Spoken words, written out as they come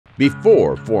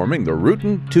Before forming the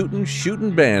rootin', tootin',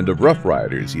 shootin' band of Rough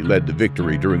Riders he led to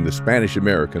victory during the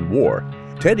Spanish-American War,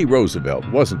 Teddy Roosevelt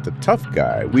wasn't the tough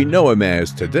guy we know him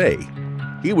as today.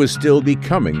 He was still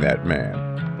becoming that man,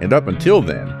 and up until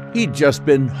then, he'd just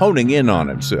been honing in on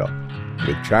himself.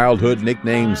 With childhood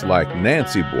nicknames like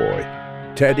Nancy Boy,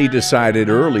 Teddy decided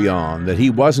early on that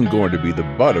he wasn't going to be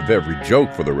the butt of every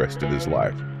joke for the rest of his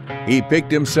life. He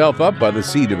picked himself up by the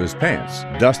seat of his pants,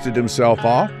 dusted himself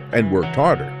off, and worked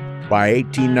harder. By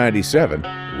 1897,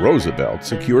 Roosevelt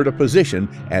secured a position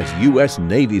as U.S.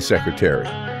 Navy Secretary.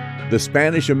 The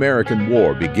Spanish-American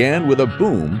War began with a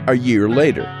boom a year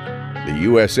later. The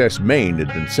USS Maine had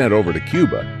been sent over to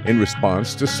Cuba in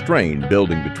response to strain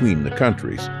building between the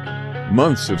countries.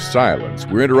 Months of silence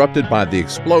were interrupted by the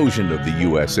explosion of the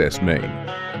USS Maine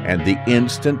and the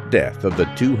instant death of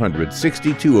the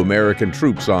 262 American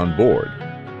troops on board.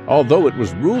 Although it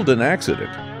was ruled an accident,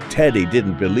 Teddy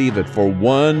didn't believe it for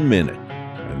 1 minute,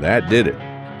 and that did it.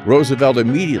 Roosevelt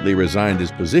immediately resigned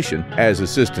his position as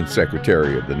Assistant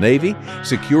Secretary of the Navy,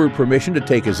 secured permission to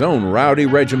take his own rowdy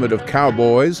regiment of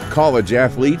cowboys, college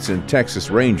athletes, and Texas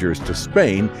Rangers to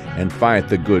Spain and fight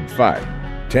the good fight.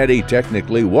 Teddy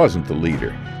technically wasn't the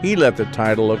leader. He let the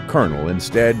title of colonel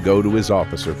instead go to his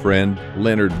officer friend,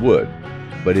 Leonard Wood.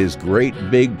 But his great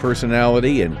big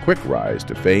personality and quick rise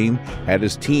to fame had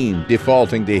his team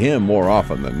defaulting to him more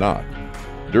often than not.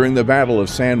 During the Battle of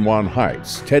San Juan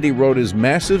Heights, Teddy rode his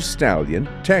massive stallion,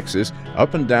 Texas,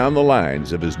 up and down the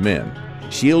lines of his men,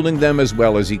 shielding them as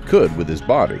well as he could with his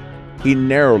body. He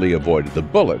narrowly avoided the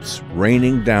bullets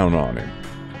raining down on him.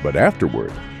 But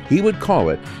afterward, he would call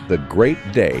it the great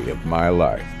day of my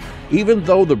life. Even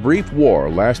though the brief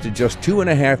war lasted just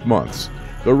 2.5 months,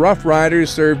 the Rough Riders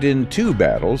served in 2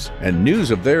 battles, and news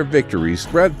of their victories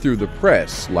spread through the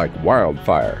press like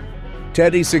wildfire.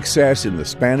 Teddy's success in the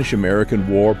Spanish-American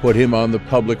War put him on the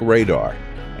public radar,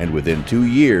 and within 2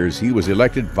 years he was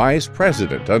elected vice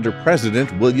president under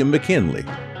President William McKinley.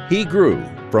 He grew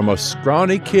from a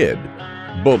scrawny kid,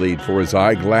 bullied for his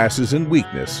eyeglasses and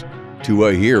weakness, to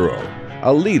a hero,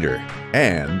 a leader,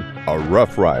 and a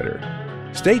Rough Rider.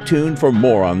 Stay tuned for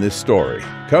more on this story,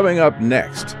 coming up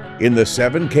next in the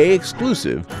 7K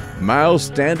exclusive Miles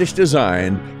Standish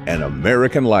designed An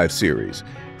American Life series,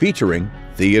 featuring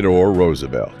Theodore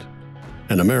Roosevelt.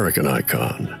 An American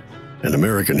icon, an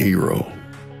American hero,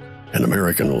 an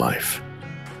American life.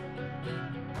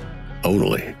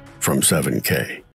 Only from 7K.